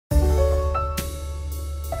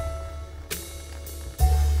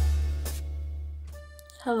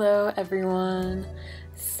Hello everyone!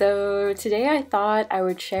 So today I thought I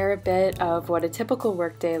would share a bit of what a typical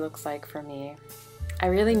workday looks like for me. I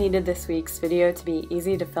really needed this week's video to be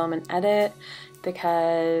easy to film and edit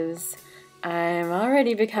because I'm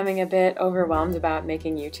already becoming a bit overwhelmed about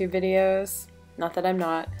making YouTube videos. Not that I'm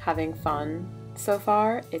not having fun so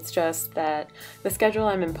far, it's just that the schedule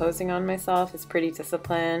I'm imposing on myself is pretty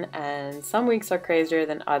disciplined and some weeks are crazier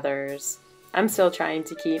than others. I'm still trying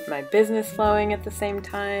to keep my business flowing at the same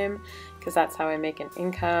time because that's how I make an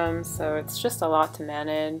income, so it's just a lot to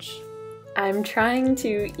manage. I'm trying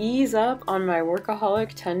to ease up on my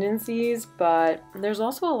workaholic tendencies, but there's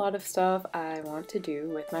also a lot of stuff I want to do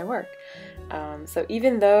with my work. So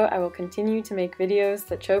even though I will continue to make videos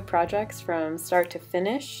that show projects from start to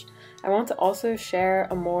finish, I want to also share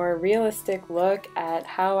a more realistic look at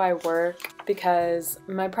how I work because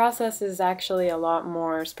my process is actually a lot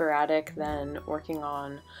more sporadic than working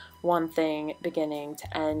on one thing beginning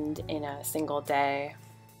to end in a single day.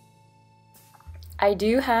 I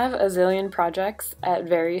do have a zillion projects at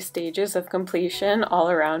various stages of completion all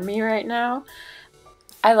around me right now.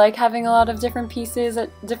 I like having a lot of different pieces at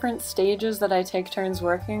different stages that I take turns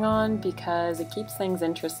working on because it keeps things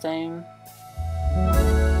interesting.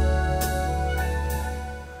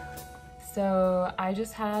 So I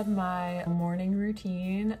just had my morning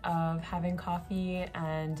routine of having coffee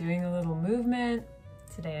and doing a little movement.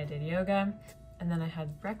 Today I did yoga, and then I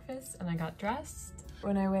had breakfast and I got dressed.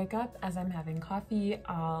 When I wake up, as I'm having coffee,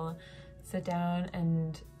 I'll sit down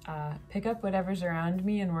and pick up whatever's around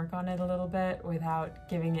me and work on it a little bit without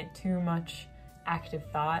giving it too much active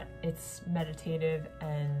thought. It's meditative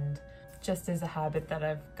and just as a habit that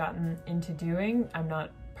I've gotten into doing. I'm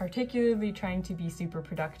not particularly trying to be super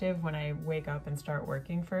productive when I wake up and start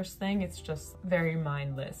working first thing. It's just very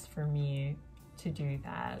mindless for me to do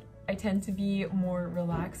that. I tend to be more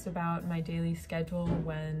relaxed about my daily schedule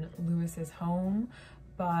when Lewis is home,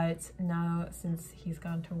 but now since he's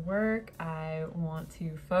gone to work, I want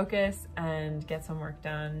to focus and get some work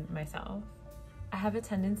done myself. I have a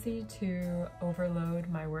tendency to overload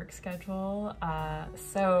my work schedule,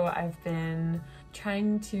 so I've been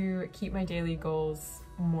trying to keep my daily goals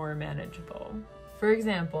more manageable. For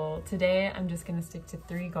example, today I'm just going to stick to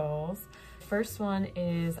 3 goals. First one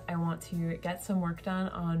is I want to get some work done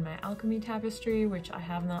on my alchemy tapestry, which I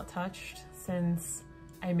have not touched since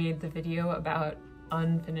I made the video about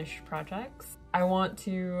unfinished projects. I want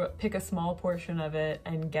to pick a small portion of it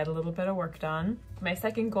and get a little bit of work done. My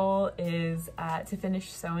second goal is to finish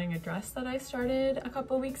sewing a dress that I started a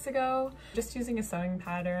couple weeks ago. Just using a sewing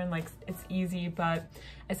pattern, like it's easy, but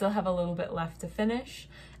I still have a little bit left to finish.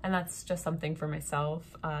 And that's just something for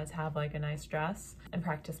myself to have like a nice dress and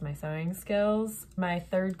practice my sewing skills. My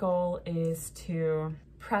third goal is to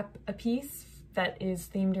prep a piece that is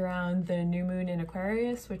themed around the new moon in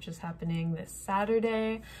Aquarius, which is happening this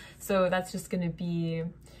Saturday. So that's just gonna be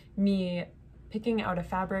me picking out a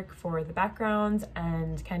fabric for the background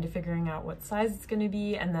and kind of figuring out what size it's gonna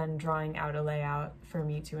be and then drawing out a layout for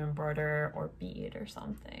me to embroider or bead or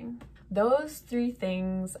something. Those 3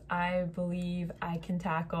 things I believe I can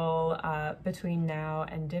tackle between now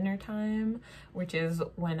and dinner time, which is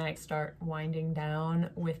when I start winding down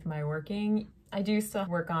with my working. I do still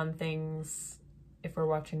work on things if we're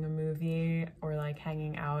watching a movie or like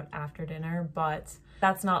hanging out after dinner, but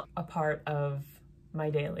that's not a part of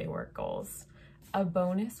my daily work goals. A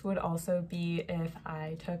bonus would also be if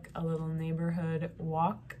I took a little neighborhood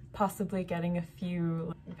walk, possibly getting a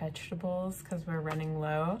few vegetables because we're running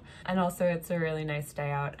low. And also it's a really nice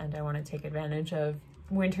day out and I want to take advantage of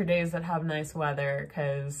winter days that have nice weather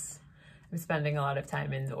because I'm spending a lot of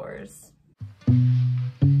time indoors.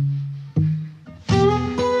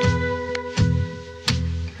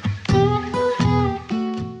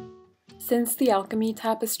 Since the alchemy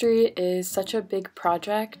tapestry is such a big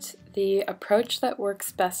project, the approach that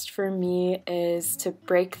works best for me is to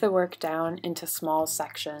break the work down into small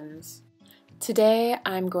sections. Today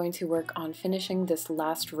I'm going to work on finishing this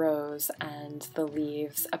last rose and the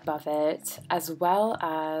leaves above it, as well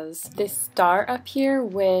as this star up here,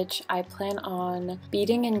 which I plan on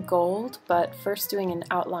beading in gold, but first doing an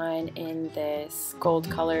outline in this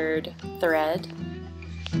gold-colored thread.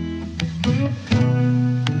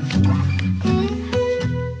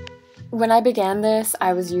 When I began this,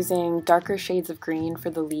 I was using darker shades of green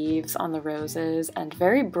for the leaves on the roses and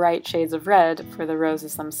very bright shades of red for the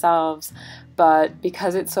roses themselves, but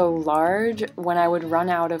because it's so large, when I would run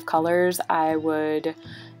out of colors, I would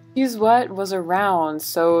Use what was around,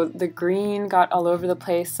 so the green got all over the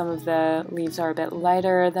place. Some of the leaves are a bit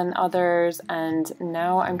lighter than others, and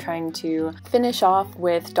now I'm trying to finish off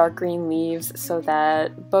with dark green leaves so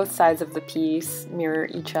that both sides of the piece mirror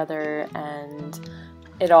each other and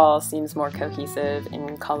it all seems more cohesive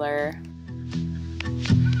in color.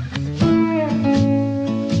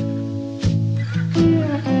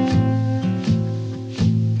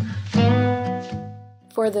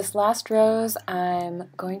 For this last rose, I'm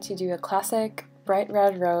going to do a classic bright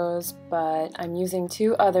red rose, but I'm using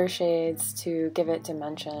two other shades to give it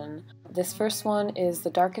dimension. This first one is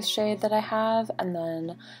the darkest shade that I have, and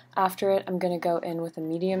then after it I'm going to go in with a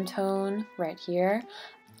medium tone right here.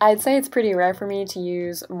 I'd say it's pretty rare for me to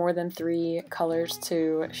use more than 3 colors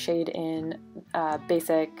to shade in a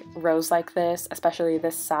basic rose like this, especially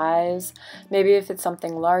this size. Maybe if it's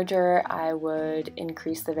something larger, I would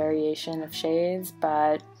increase the variation of shades,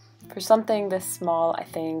 but for something this small, I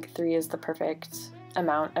think 3 is the perfect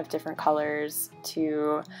amount of different colors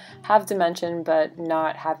to have dimension but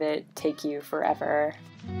not have it take you forever.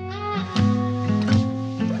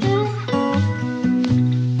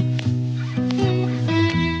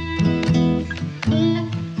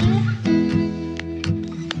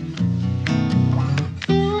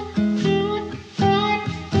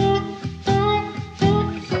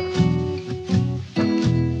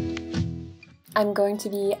 I'm going to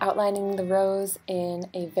be outlining the rose in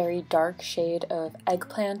a very dark shade of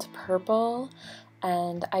eggplant purple,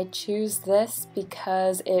 and I choose this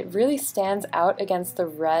because it really stands out against the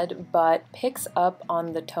red but picks up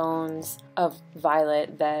on the tones of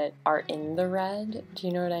violet that are in the red. Do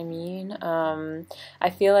you know what I mean? I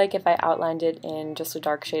feel like if I outlined it in just a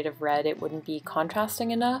dark shade of red it wouldn't be contrasting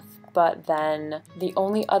enough. But then the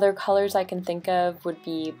only other colors I can think of would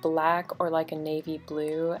be black or like a navy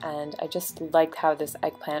blue, and I just like how this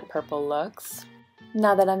eggplant purple looks.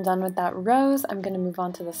 Now that I'm done with that rose, I'm going to move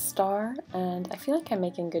on to the star, and I feel like I'm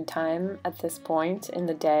making good time at this point in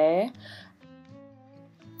the day.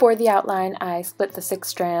 For the outline, I split the 6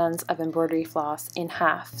 strands of embroidery floss in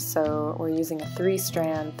half, so we're using a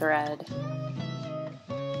 3-strand thread.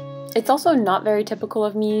 It's also not very typical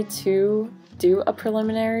of me to do a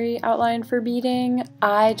preliminary outline for beading.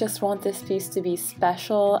 I just want this piece to be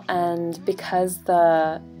special, and because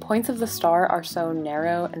the points of the star are so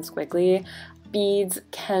narrow and squiggly, beads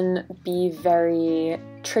can be very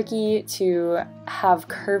tricky to have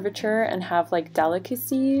curvature and have like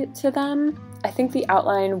delicacy to them. I think the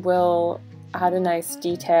outline will add a nice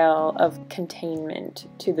detail of containment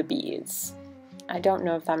to the beads. I don't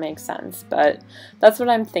know if that makes sense, but that's what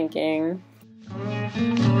I'm thinking.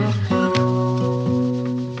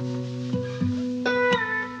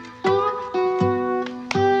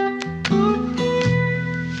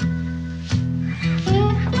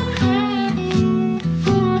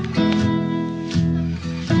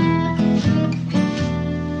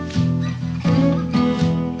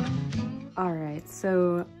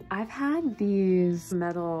 So I've had these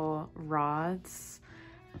metal rods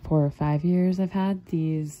for 5 years. I've had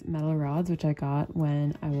these metal rods, which I got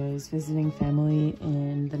when I was visiting family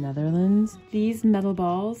in the Netherlands. These metal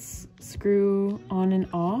balls screw on and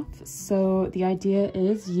off. So the idea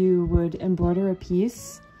is you would embroider a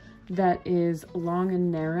piece that is long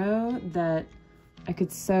and narrow that I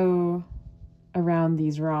could sew around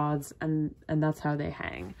these rods, and that's how they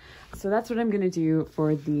hang. So that's what I'm gonna do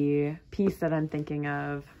for the piece that I'm thinking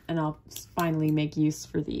of, and I'll finally make use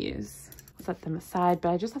for these. Set them aside,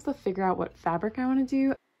 but I just have to figure out what fabric I want to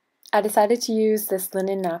do. I decided to use this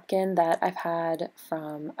linen napkin that I've had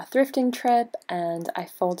from a thrifting trip, and I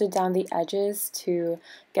folded down the edges to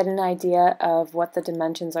get an idea of what the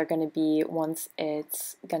dimensions are going to be once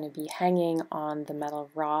it's going to be hanging on the metal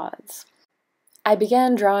rods. I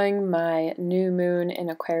began drawing my new moon in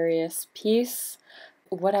Aquarius piece.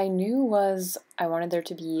 What I knew was I wanted there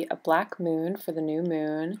to be a black moon for the new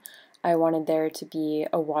moon. I wanted there to be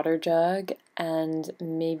a water jug and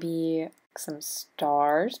maybe some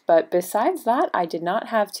stars, but besides that I did not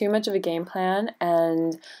have too much of a game plan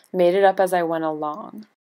and made it up as I went along.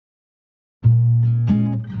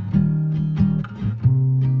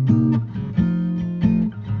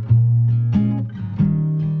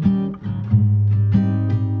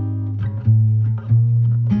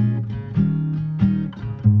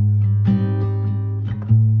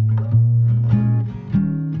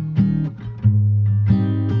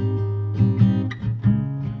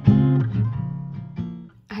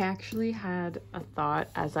 I actually had a thought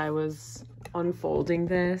as I was unfolding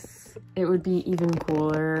this. It would be even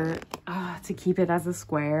cooler to keep it as a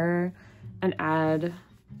square and add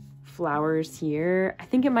flowers here. I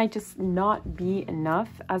think it might just not be enough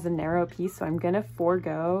as a narrow piece, so I'm gonna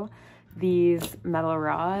forego these metal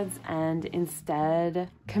rods and instead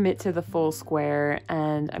commit to the full square,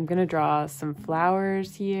 and I'm gonna draw some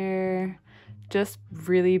flowers here, just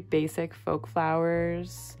really basic folk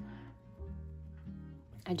flowers.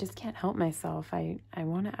 I just can't help myself. I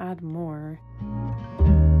want to add more.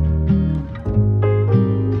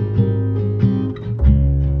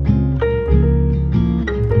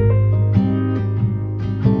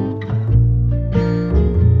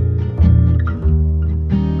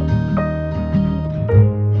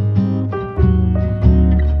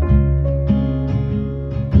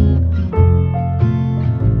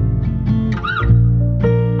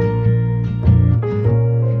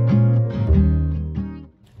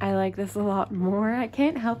 This a lot more. I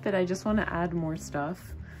can't help it. I just want to add more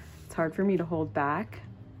stuff. It's hard for me to hold back.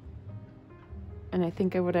 And I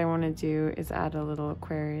think what I want to do is add a little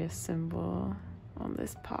Aquarius symbol on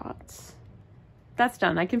this pot. That's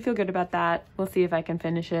done. I can feel good about that. We'll see if I can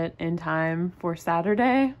finish it in time for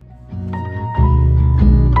Saturday.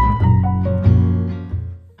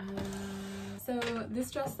 So this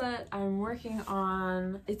dress that I'm working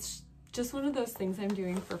on, it's just one of those things I'm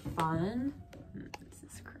doing for fun.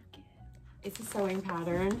 It's a sewing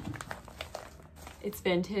pattern. It's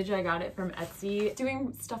vintage. I got it from Etsy.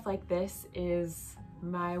 Doing stuff like this is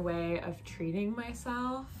my way of treating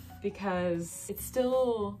myself because it's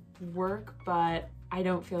still work, but I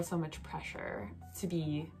don't feel so much pressure to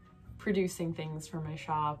be producing things for my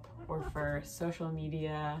shop or for social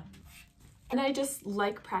media. And I just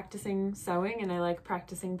like practicing sewing and I like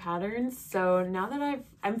practicing patterns. So now that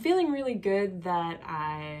I'm feeling really good that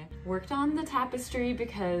I worked on the tapestry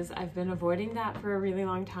because I've been avoiding that for a really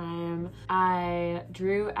long time. I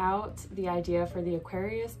drew out the idea for the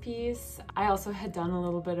Aquarius piece. I also had done a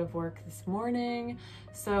little bit of work this morning.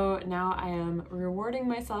 So now I am rewarding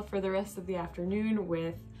myself for the rest of the afternoon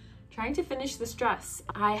with trying to finish this dress.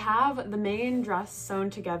 I have the main dress sewn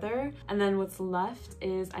together, and then what's left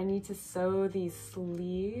is I need to sew these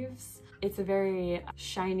sleeves. It's a very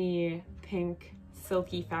shiny pink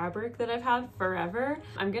silky fabric that I've had forever.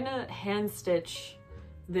 I'm gonna hand stitch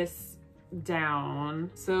this down,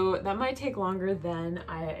 so that might take longer than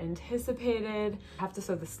I anticipated. I have to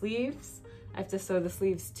sew the sleeves, I have to sew the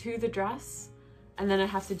sleeves to the dress, and then I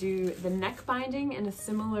have to do the neck binding in a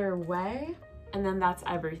similar way. And then that's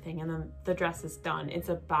everything, and then the dress is done. It's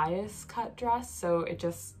a bias cut dress, so it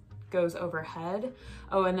just goes overhead.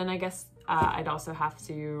 Oh, and then I guess I'd also have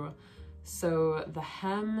to sew the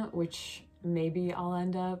hem, which maybe I'll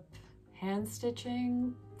end up hand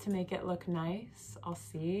stitching to make it look nice. I'll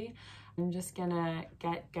see. I'm just gonna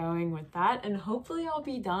get going with that, and hopefully I'll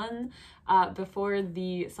be done before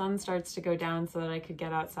the sun starts to go down so that I could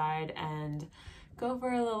get outside and go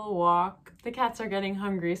for a little walk. The cats are getting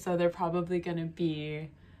hungry, so they're probably gonna be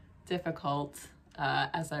difficult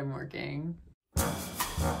as I'm working.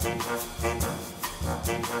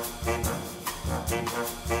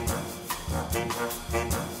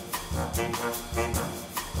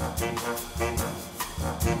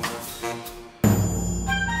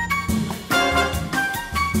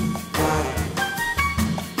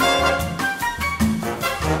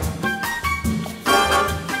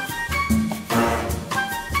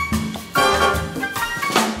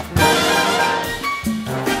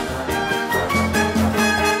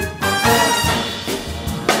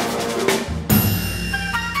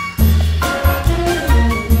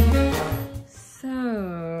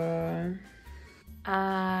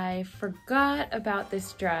 Forgot about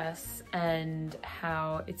this dress and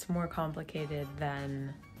how it's more complicated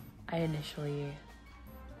than I initially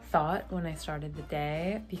thought when I started the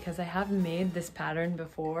day, because I have made this pattern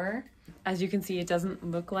before. As you can see, it doesn't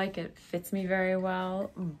look like it fits me very well,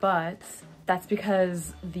 but that's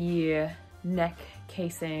because the neck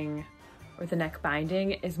casing or the neck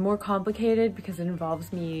binding is more complicated because it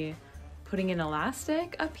involves me putting an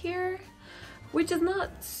elastic up here, which is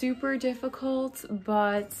not super difficult,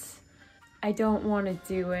 but I don't want to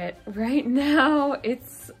do it right now.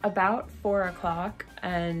 It's about 4 o'clock,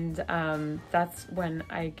 and that's when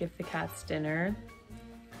I give the cats dinner.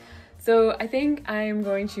 So I think I'm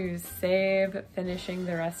going to save finishing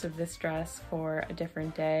the rest of this dress for a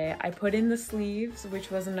different day. I put in the sleeves, which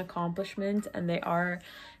was an accomplishment, and they are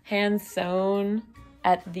hand sewn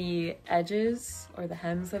at the edges or the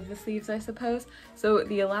hems of the sleeves, I suppose. So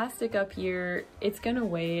the elastic up here, it's gonna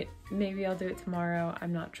wait. Maybe I'll do it tomorrow.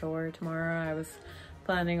 I'm not sure. Tomorrow I was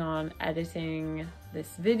planning on editing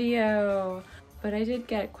this video, but I did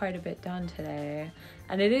get quite a bit done today,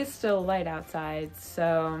 and it is still light outside,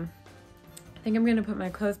 so I think I'm gonna put my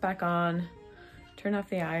clothes back on, turn off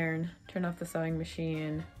the iron, turn off the sewing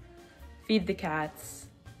machine, feed the cats,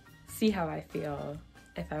 see how I feel,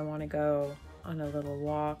 if I want to go on a little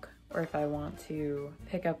walk, or if I want to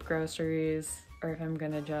pick up groceries, or if I'm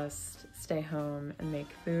gonna just stay home and make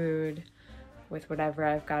food with whatever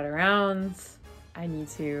I've got around. I need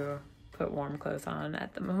to put warm clothes on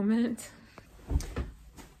at the moment.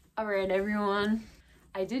 All right, everyone.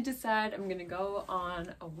 I did decide I'm gonna go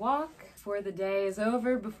on a walk before the day is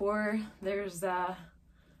over, before there's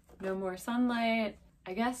no more sunlight.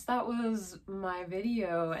 I guess that was my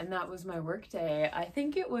video and that was my work day. I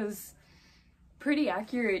think it was pretty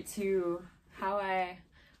accurate to how I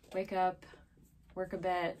wake up, work a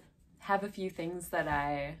bit, have a few things that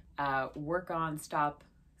I work on, stop,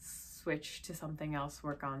 switch to something else,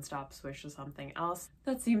 work on, stop, switch to something else.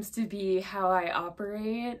 That seems to be how I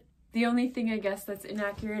operate. The only thing I guess that's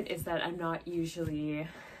inaccurate is that I'm not usually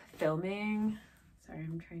filming. Sorry,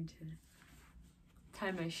 I'm trying to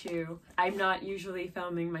tie my shoe. I'm not usually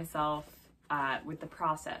filming myself with the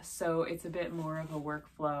process, so it's a bit more of a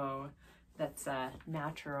workflow that's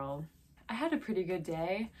natural. I had a pretty good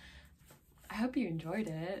day. I hope you enjoyed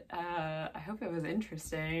it. I hope it was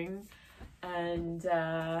interesting, and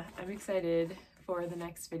I'm excited for the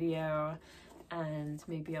next video, and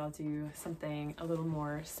maybe I'll do something a little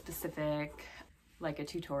more specific, like a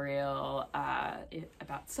tutorial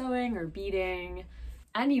about sewing or beading.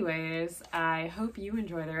 Anyways, I hope you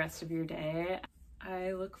enjoy the rest of your day.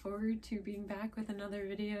 I look forward to being back with another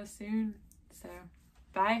video soon. So,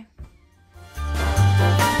 bye.